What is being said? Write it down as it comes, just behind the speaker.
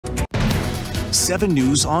7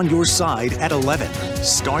 News on your side at 11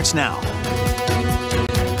 starts now.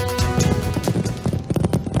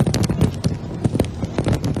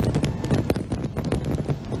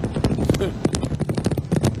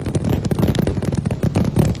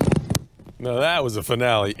 Now that was a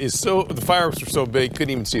finale. The fireworks were so big, couldn't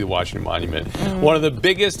even see the Washington Monument. One of the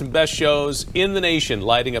biggest and best shows in the nation,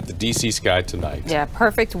 lighting up the D.C. sky tonight. Yeah,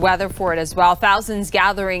 perfect weather for it as well. Thousands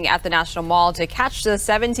gathering at the National Mall to catch the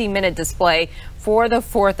 17-minute display for the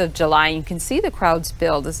 4th of July. You can see the crowds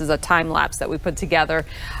build. This is a time lapse that we put together.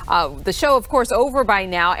 The show, of course, over by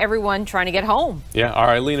now. Everyone trying to get home. Yeah,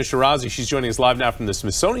 our Alina Shirazi, she's joining us live now from the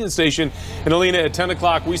Smithsonian Station. And Alina, at 10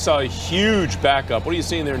 o'clock, we saw a huge backup. What are you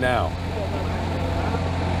seeing there now?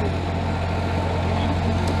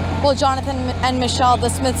 Well, Jonathan and Michelle, the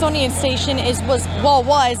Smithsonian Station was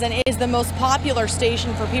and is the most popular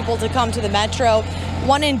station for people to come to the Metro.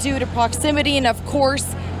 One, and due to proximity, and of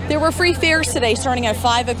course, there were free fares today starting at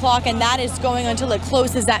 5 o'clock, and that is going until it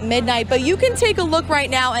closes at midnight. But you can take a look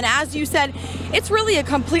right now, and as you said, it's really a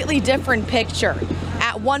completely different picture.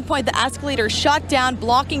 At one point, the escalator shut down,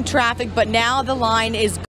 blocking traffic, but now the line is